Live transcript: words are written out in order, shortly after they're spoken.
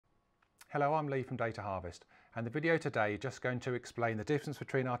Hello, I'm Lee from Data Harvest, and the video today is just going to explain the difference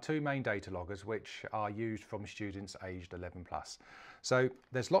between our two main data loggers which are used from students aged 11 plus. So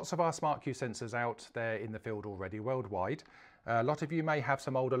there's lots of our SmartQ sensors out there in the field already worldwide. A lot of you may have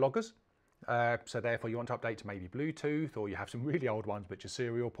some older loggers, so therefore you want to update to maybe Bluetooth, or you have some really old ones which are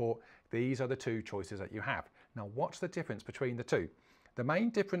serial port. These are the two choices that you have. Now what's the difference between the two? The main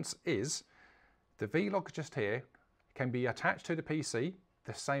difference is the V-log just here can be attached to the PC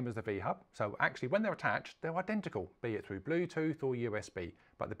the same as the V-Hub. So actually when they're attached, they're identical, be it through Bluetooth or USB.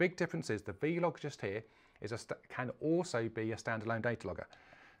 But the big difference is the V-log just here can also be a standalone data logger.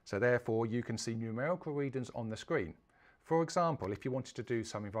 So therefore you can see numerical readings on the screen. For example, if you wanted to do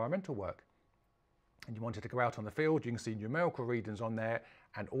some environmental work and you wanted to go out on the field, you can see numerical readings on there,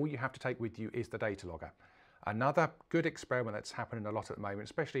 and all you have to take with you is the data logger. Another good experiment that's happening a lot at the moment,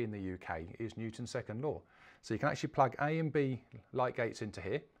 especially in the UK, is Newton's second law. So you can actually plug A and B light gates into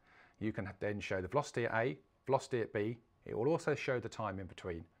here. You can then show the velocity at A, velocity at B. It will also show the time in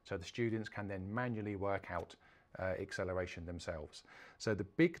between, so the students can then manually work out acceleration themselves. So the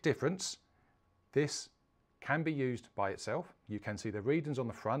big difference, this can be used by itself. You can see the readings on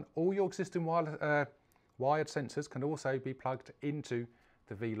the front. All your existing wired sensors can also be plugged into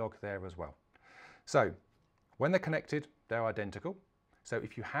the V-log there as well. So when they're connected, they're identical. So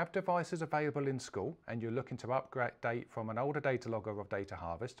if you have devices available in school and you're looking to upgrade from an older data logger of Data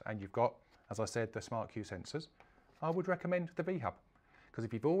Harvest, and you've got, as I said, the SmartQ sensors, I would recommend the V-Hub. Because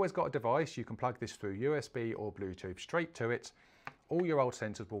if you've always got a device, you can plug this through USB or Bluetooth straight to it. All your old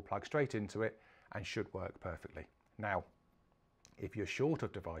sensors will plug straight into it and should work perfectly. Now, if you're short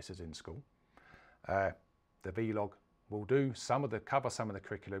of devices in school, the V-log will cover some of the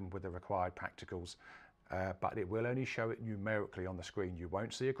curriculum with the required practicals, but it will only show it numerically on the screen. You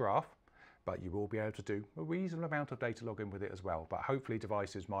won't see a graph, but you will be able to do a reasonable amount of data logging with it as well. But hopefully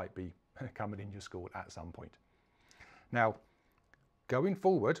devices might be coming in your school at some point. Now, going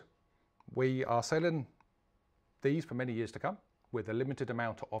forward, we are selling these for many years to come with a limited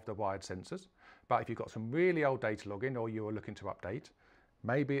amount of the wired sensors. But if you've got some really old data logging or you're looking to update,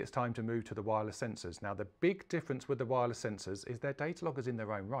 maybe it's time to move to the wireless sensors. Now, the big difference with the wireless sensors is they're data loggers in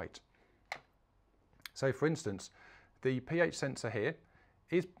their own right. So for instance, the pH sensor here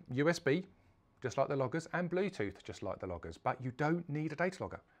is USB, just like the loggers, and Bluetooth, just like the loggers, but you don't need a data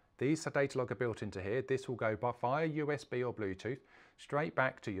logger. These are data logger built into here. This will go via USB or Bluetooth, straight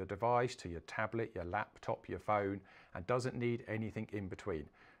back to your device, to your tablet, your laptop, your phone, and doesn't need anything in between.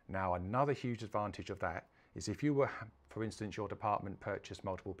 Now, another huge advantage of that is if you were, for instance, your department purchased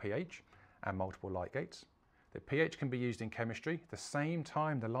multiple pH and multiple light gates, the pH can be used in chemistry the same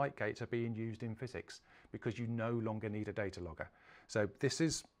time the light gates are being used in physics, because you no longer need a data logger. So this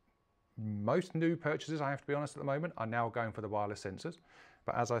is, most new purchases, I have to be honest at the moment, are now going for the wireless sensors.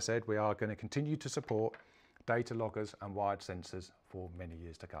 But as I said, we are going to continue to support data loggers and wired sensors for many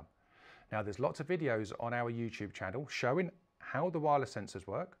years to come. Now there's lots of videos on our YouTube channel showing how the wireless sensors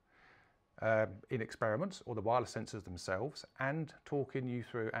work in experiments, or the wireless sensors themselves, and talking you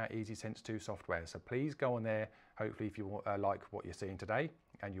through our EasySense 2 software. So please go on there, hopefully if you like what you're seeing today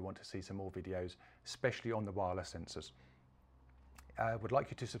and you want to see some more videos, especially on the wireless sensors. I would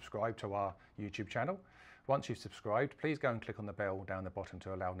like you to subscribe to our YouTube channel. Once you've subscribed, please go and click on the bell down the bottom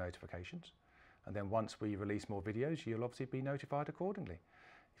to allow notifications. And then once we release more videos, you'll obviously be notified accordingly.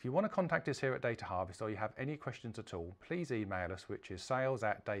 If you want to contact us here at Data Harvest, or you have any questions at all, please email us, which is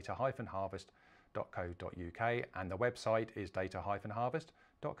sales@data-harvest.co.uk, and the website is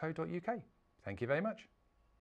data-harvest.co.uk. Thank you very much.